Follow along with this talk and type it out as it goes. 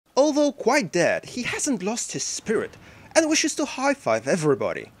Although quite dead, he hasn't lost his spirit and wishes to high-five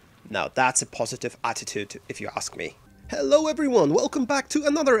everybody. Now that's a positive attitude if you ask me. Hello everyone, welcome back to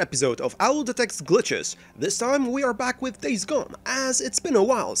another episode of Owl Detects Glitches. This time we are back with Days Gone, as it's been a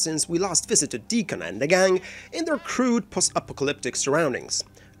while since we last visited Deacon and the gang in their crude post-apocalyptic surroundings.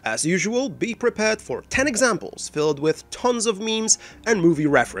 As usual, be prepared for 10 examples filled with tons of memes and movie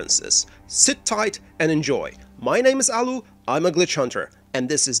references. Sit tight and enjoy. My name is Alu, I'm a glitch hunter, and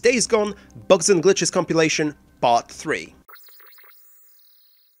this is Days Gone Bugs and Glitches compilation Part 3.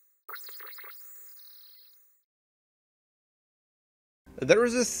 There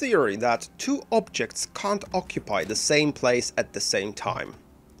is a theory that two objects can't occupy the same place at the same time.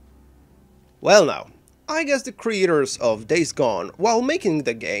 Well now, I guess the creators of Days Gone, while making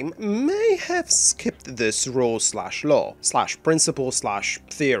the game, may have skipped this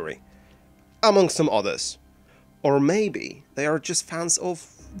rule/law/principle/theory, among some others. Or maybe they are just fans of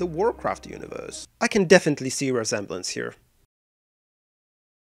the Warcraft universe. I can definitely see resemblance here.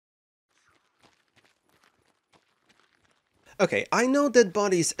 Okay, I know dead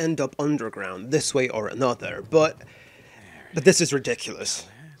bodies end up underground this way or another, but this is ridiculous.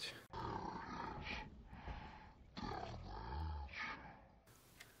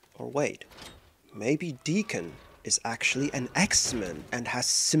 Or wait, maybe Deacon is actually an X-Men and has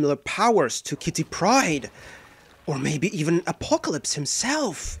similar powers to Kitty Pryde, or maybe even Apocalypse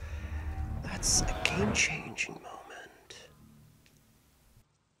himself. That's a game-changing moment.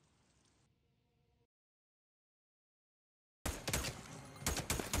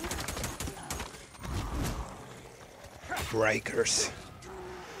 Breakers.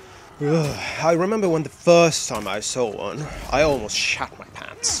 Ugh, I remember when the first time I saw one, I almost shat my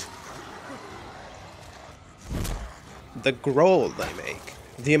pants. The growl they make,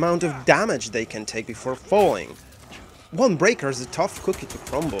 the amount of damage they can take before falling. One breaker is a tough cookie to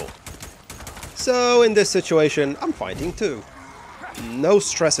crumble. So in this situation, I'm fighting too. No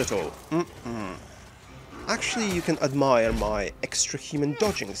stress at all. Actually, you can admire my extra human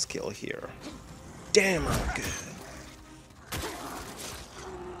dodging skill here. Damn, I'm good.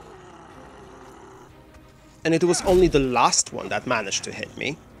 And it was only the last one that managed to hit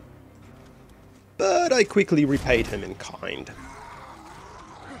me. But I quickly repaid him in kind.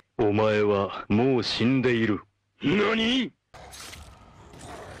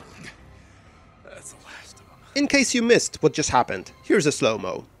 In case you missed what just happened, here's a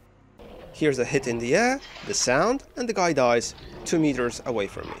slow-mo. Here's a hit in the air, the sound, and the guy dies 2 meters away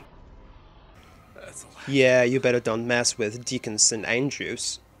from me. Yeah, you better don't mess with Deacon St.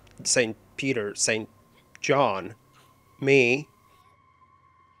 Andrews, St. Peter, St. John, me.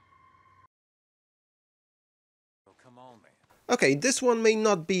 Okay, this one may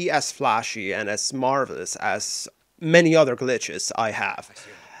not be as flashy and as marvelous as many other glitches I have,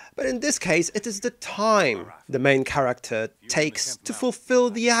 but in this case it is the time the main character takes to fulfill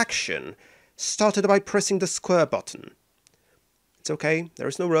the action, started by pressing the square button. It's okay, there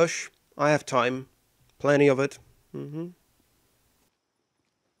is no rush, I have time, plenty of it.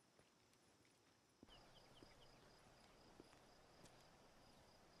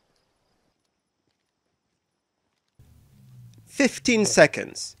 15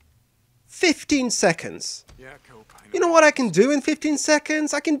 seconds. 15 seconds. You know what I can do in 15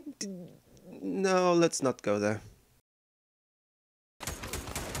 seconds? No, let's not go there.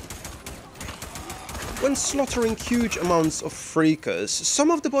 When slaughtering huge amounts of freakers,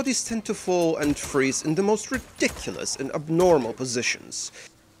 some of the bodies tend to fall and freeze in the most ridiculous and abnormal positions.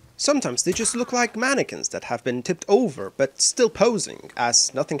 Sometimes they just look like mannequins that have been tipped over but still posing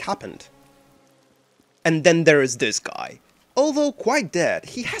as nothing happened. And then there is this guy. Although quite dead,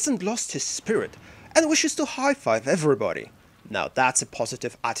 he hasn't lost his spirit and wishes to high-five everybody. Now that's a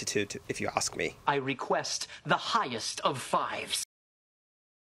positive attitude if you ask me. I request the highest of fives.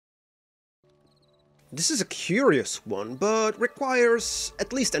 This is a curious one, but requires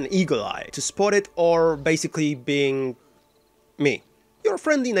at least an eagle eye to spot it, or basically being me, your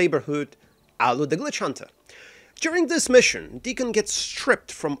friendly neighborhood Alu the Glitch Hunter. During this mission, Deacon gets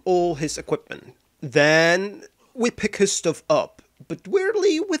stripped from all his equipment. Then we pick his stuff up, but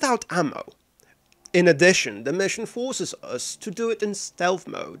weirdly without ammo. In addition, the mission forces us to do it in stealth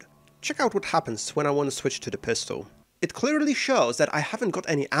mode. Check out what happens when I want to switch to the pistol. It clearly shows that I haven't got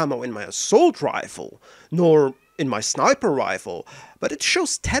any ammo in my assault rifle, nor in my sniper rifle, but it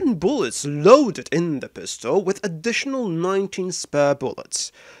shows 10 bullets loaded in the pistol with additional 19 spare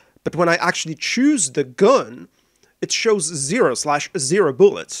bullets. But when I actually choose the gun, it shows 0/0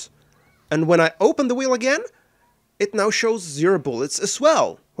 bullets. And when I open the wheel again, it now shows 0 bullets as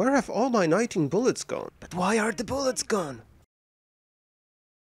well. Where have all my 19 bullets gone? But why are the bullets gone?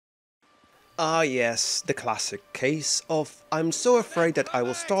 Ah yes, the classic case of I'm so afraid that I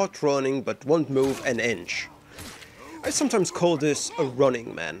will start running but won't move an inch. I sometimes call this a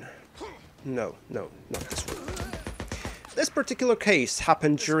running man. No, not this one. This particular case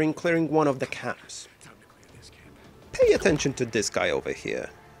happened during clearing one of the camps. Pay attention to this guy over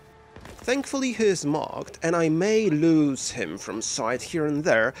here. Thankfully he is marked, and I may lose him from sight here and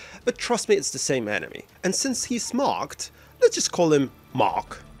there, but trust me, it's the same enemy. And since he's marked, let's just call him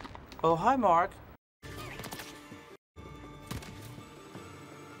Mark. Oh, hi, Mark.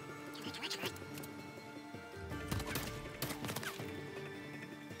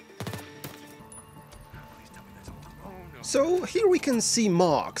 So here we can see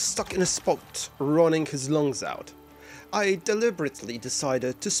Mark stuck in a spot, running his lungs out. I deliberately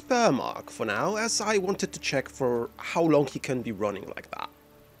decided to spare Mark for now, as I wanted to check for how long he can be running like that.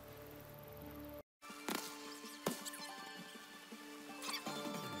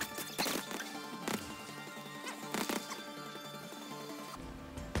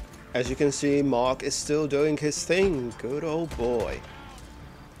 As you can see, Mark is still doing his thing, good old boy.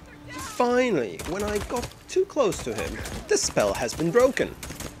 Finally, when I got too close to him, the spell has been broken.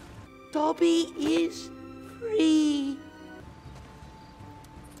 Dobby is free.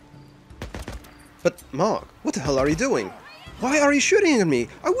 But Mark, what the hell are you doing? Why are you shooting at me?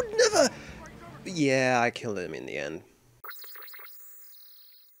 I would never... Yeah, I killed him in the end.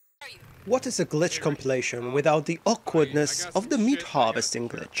 What is a glitch compilation without the awkwardness of the meat harvesting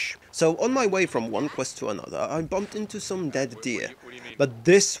glitch? So on my way from one quest to another, I bumped into some dead deer. But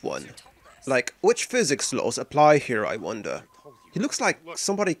this one... Like, which physics laws apply here, I wonder? He looks like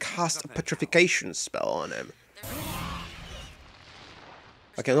somebody cast a petrification spell on him.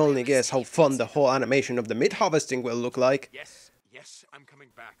 I can only guess how fun the whole animation of the meat harvesting will look like. Yes, I'm coming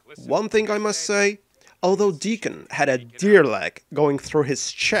back. Listen. One thing I must say, although Deacon had a deer leg going through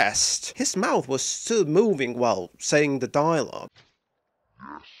his chest, his mouth was still moving while saying the dialogue.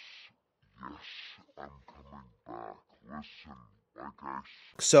 Yes, I'm coming back. Listen, like I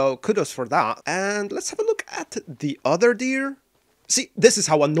said. So kudos for that, and let's have a look at the other deer. See, this is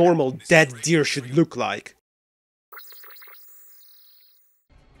how a normal dead deer should look like.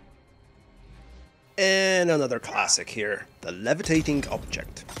 And another classic here, the levitating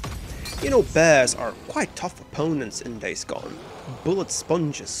object. You know, bears are quite tough opponents in Days Gone, bullet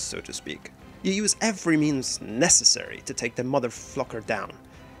sponges, so to speak. You use every means necessary to take the motherflocker down,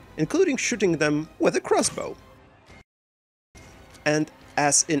 including shooting them with a crossbow. And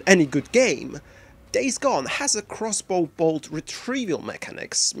as in any good game, Days Gone has a crossbow bolt retrieval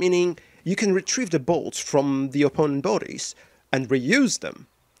mechanics, meaning you can retrieve the bolts from the opponent bodies and reuse them.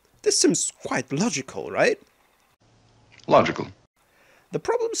 This seems quite logical, right? Logical. The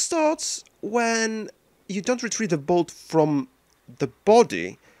problem starts when you don't retrieve the bolt from the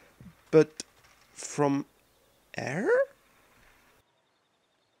body, but from air?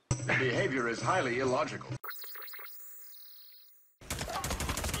 Behavior is highly illogical.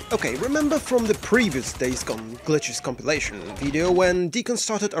 Okay, remember from the previous Days Gone Glitches compilation video when Deacon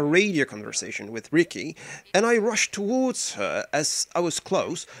started a radio conversation with Ricky, and I rushed towards her as I was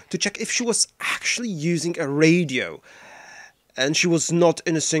close to check if she was actually using a radio. And she was not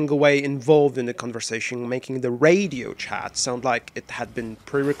in a single way involved in the conversation, making the radio chat sound like it had been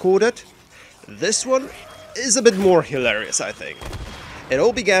pre-recorded. This one is a bit more hilarious, I think. It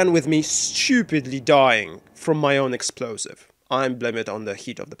all began with me stupidly dying from my own explosive. I blame it on the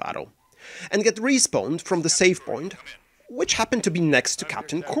heat of the battle. And get respawned from the save point, which happened to be next to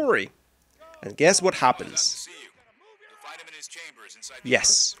Captain Corey. And guess what happens?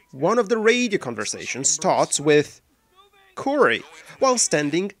 Yes, one of the radio conversations starts with Corey, while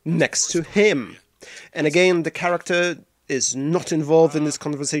standing next to him. And again, the character is not involved in this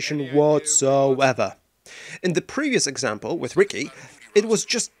conversation whatsoever. In the previous example with Ricky, it was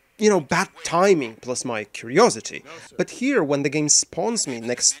just, bad timing plus my curiosity. But here, when the game spawns me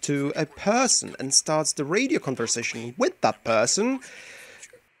next to a person and starts the radio conversation with that person...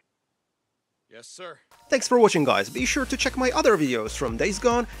 Yes, sir. Thanks for watching, guys. Be sure to check my other videos from Days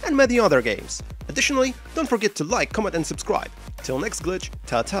Gone and many other games. Additionally, don't forget to like, comment and subscribe. Till next glitch,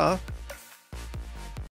 ta-ta!